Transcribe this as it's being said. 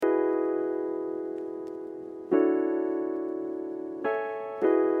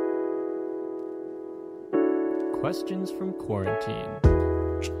Questions from Quarantine.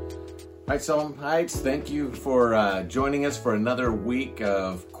 Hi, Solemn Heights. Thank you for joining us for another week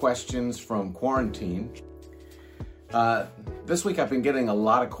of Questions from Quarantine. This week I've been getting a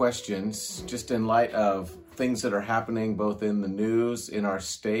lot of questions just in light of things that are happening both in the news, in our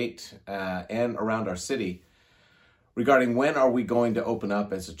state, and around our city regarding when are we going to open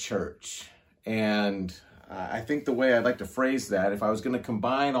up as a church. And I think the way I'd like to phrase that, if I was going to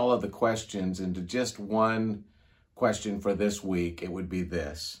combine all of the questions into just one question for this week, it would be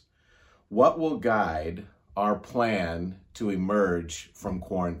this: what will guide our plan to emerge from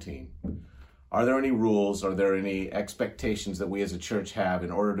quarantine? Are there any rules? Are there any expectations that we as a church have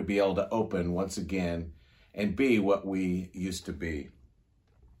in order to be able to open once again and be what we used to be?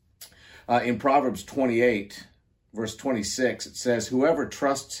 In Proverbs 28, verse 26, it says, "Whoever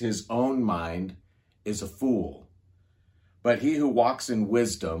trusts his own mind is a fool, but he who walks in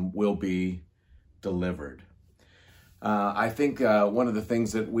wisdom will be delivered." I think one of the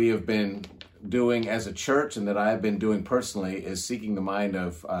things that we have been doing as a church and that I've been doing personally is seeking the mind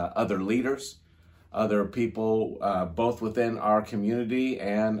of other leaders, other people, both within our community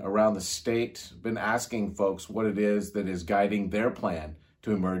and around the state. Been asking folks what it is that is guiding their plan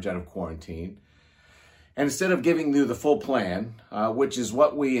to emerge out of quarantine. And instead of giving you the full plan, which is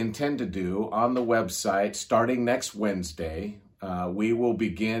what we intend to do on the website starting next Wednesday, we will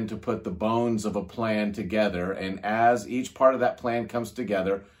begin to put the bones of a plan together. And as each part of that plan comes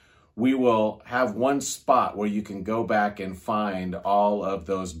together, we will have one spot where you can go back and find all of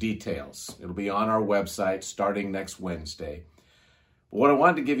those details. It'll be on our website starting next Wednesday. What I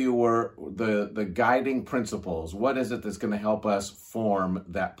wanted to give you were the guiding principles. What is it that's going to help us form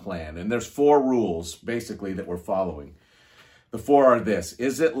that plan? And there's 4 rules, basically, that we're following. The 4 are this: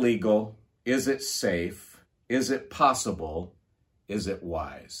 is it legal? Is it safe? Is it possible? Is it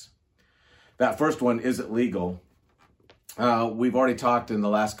wise? That first one, is it legal? We've already talked in the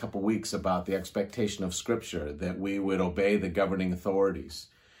last couple weeks about the expectation of Scripture, that we would obey the governing authorities.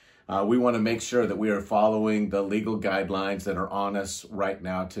 We want to make sure that we are following the legal guidelines that are on us right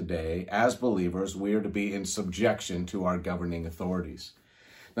now today. As believers, we are to be in subjection to our governing authorities.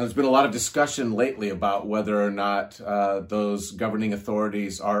 Now, there's been a lot of discussion lately about whether or not those governing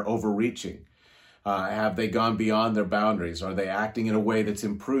authorities are overreaching. Have they gone beyond their boundaries? Are they acting in a way that's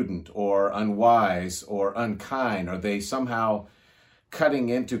imprudent or unwise or unkind? Are they somehow cutting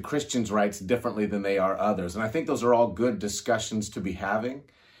into Christians' rights differently than they are others? And I think those are all good discussions to be having.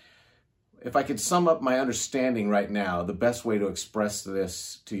 If I could sum up my understanding right now, the best way to express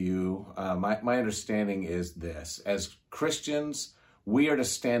this to you, my understanding is this: as Christians, we are to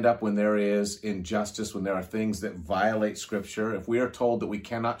stand up when there is injustice, when there are things that violate Scripture. If we are told that we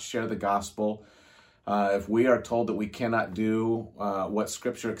cannot share the gospel, if we are told that we cannot do what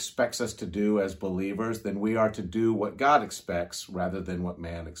Scripture expects us to do as believers, then we are to do what God expects rather than what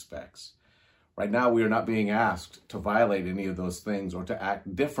man expects. Right now, we are not being asked to violate any of those things or to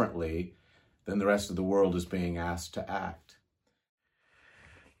act differently than the rest of the world is being asked to act.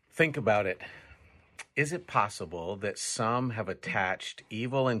 Think about it. Is it possible that some have attached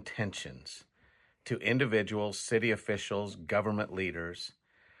evil intentions to individuals, city officials, government leaders,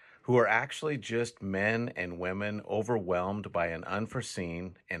 who are actually just men and women overwhelmed by an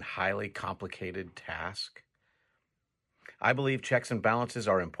unforeseen and highly complicated task? I believe checks and balances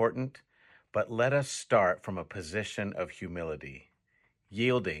are important, but let us start from a position of humility,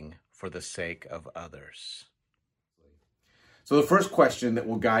 yielding for the sake of others. So the first question that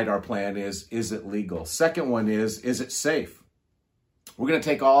will guide our plan is it legal? Second one is it safe? We're going to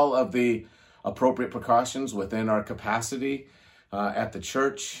take all of the appropriate precautions within our capacity at the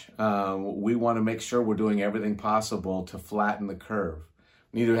church. We want to make sure we're doing everything possible to flatten the curve.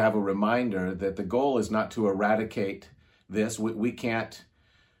 We need to have a reminder that the goal is not to eradicate this. We can't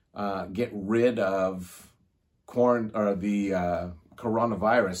get rid of the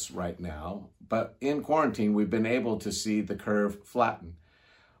coronavirus right now, but in quarantine, we've been able to see the curve flatten.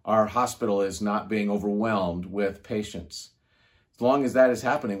 Our hospital is not being overwhelmed with patients. As long as that is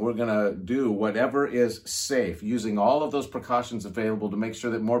happening, we're going to do whatever is safe, using all of those precautions available to make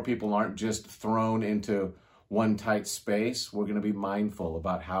sure that more people aren't just thrown into one tight space. We're going to be mindful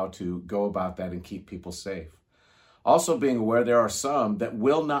about how to go about that and keep people safe. Also being aware there are some that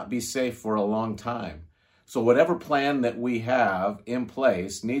will not be safe for a long time. So whatever plan that we have in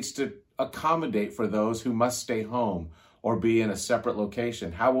place needs to accommodate for those who must stay home or be in a separate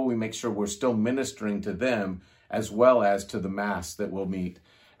location. How will we make sure we're still ministering to them as well as to the mass that will meet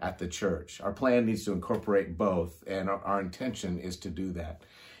at the church? Our plan needs to incorporate both, and our intention is to do that.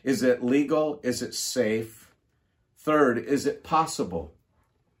 Is it legal? Is it safe? Third, is it possible?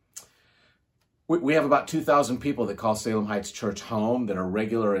 We have about 2,000 people that call Salem Heights Church home that are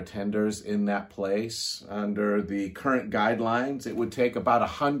regular attenders in that place. Under the current guidelines, it would take about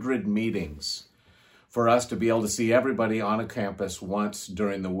 100 meetings for us to be able to see everybody on a campus once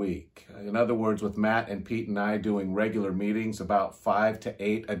during the week. In other words, with Matt and Pete and I doing regular meetings, about 5 to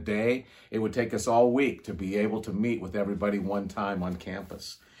 8 a day, it would take us all week to be able to meet with everybody one time on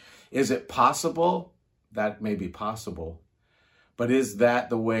campus. Is it possible? That may be possible. But is that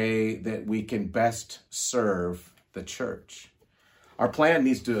the way that we can best serve the church? Our plan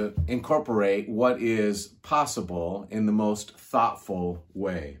needs to incorporate what is possible in the most thoughtful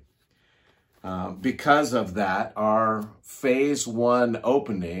way. Because of that, our phase 1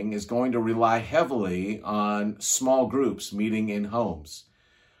 opening is going to rely heavily on small groups meeting in homes.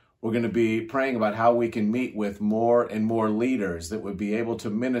 We're going to be praying about how we can meet with more and more leaders that would be able to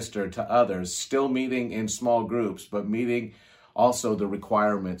minister to others, still meeting in small groups, but meeting also the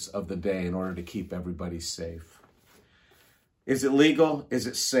requirements of the day in order to keep everybody safe. Is it legal? Is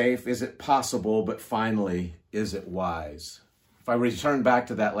it safe? Is it possible? But finally, is it wise? If I return back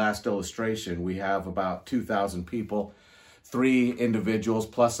to that last illustration, we have about 2,000 people, 3 individuals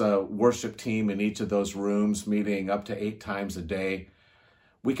plus a worship team in each of those rooms meeting up to 8 times a day.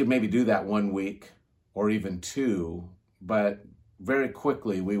 We could maybe do that 1 week or even 2, but very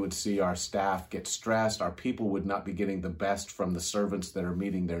quickly we would see our staff get stressed. Our people would not be getting the best from the servants that are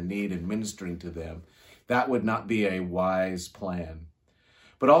meeting their need and ministering to them. That would not be a wise plan.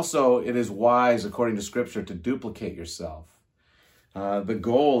 But also it is wise, according to Scripture, to duplicate yourself. The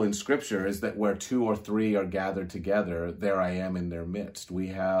goal in Scripture is that where 2 or 3 are gathered together, there I am in their midst. We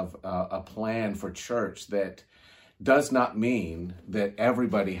have a plan for church that does not mean that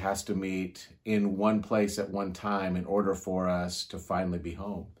everybody has to meet in one place at one time in order for us to finally be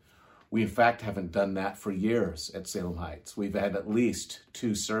home. We, in fact, haven't done that for years at Salem Heights. We've had at least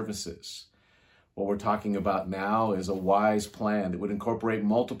 2 services. What we're talking about now is a wise plan that would incorporate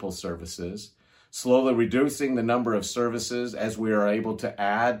multiple services, slowly reducing the number of services as we are able to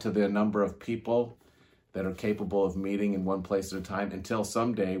add to the number of people that are capable of meeting in one place at a time, until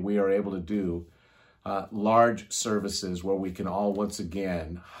someday we are able to do large services where we can all once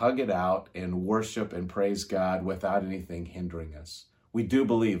again hug it out and worship and praise God without anything hindering us. We do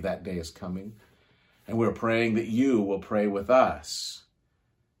believe that day is coming, and we're praying that you will pray with us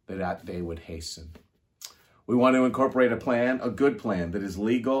that that day would hasten. We want to incorporate a plan, a good plan that is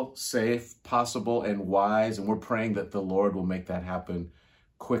legal, safe, possible, and wise, and we're praying that the Lord will make that happen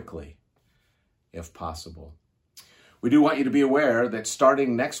quickly, if possible. We do want you to be aware that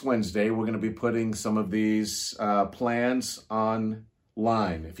starting next Wednesday, we're going to be putting some of these plans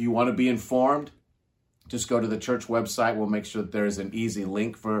online. If you want to be informed, just go to the church website. We'll make sure that there's an easy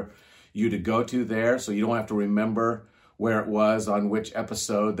link for you to go to there, so you don't have to remember where it was on which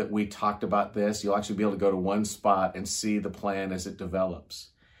episode that we talked about this. You'll actually be able to go to one spot and see the plan as it develops.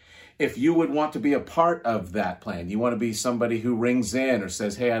 If you would want to be a part of that plan, you want to be somebody who rings in or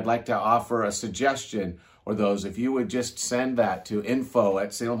says, hey, I'd like to offer a suggestion, or those, if you would just send that to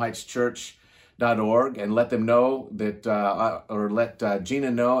info@salemheightschurch.org and let them know that, or let Gina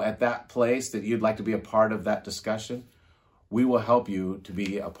know at that place that you'd like to be a part of that discussion, we will help you to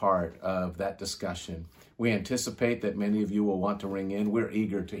be a part of that discussion. We anticipate that many of you will want to ring in. We're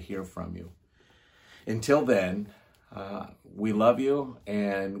eager to hear from you. Until then, we love you,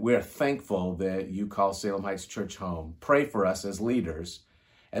 and we're thankful that you call Salem Heights Church home. Pray for us as leaders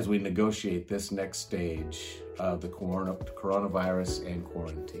as we negotiate this next stage of the coronavirus and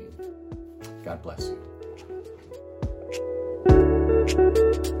quarantine. God bless you.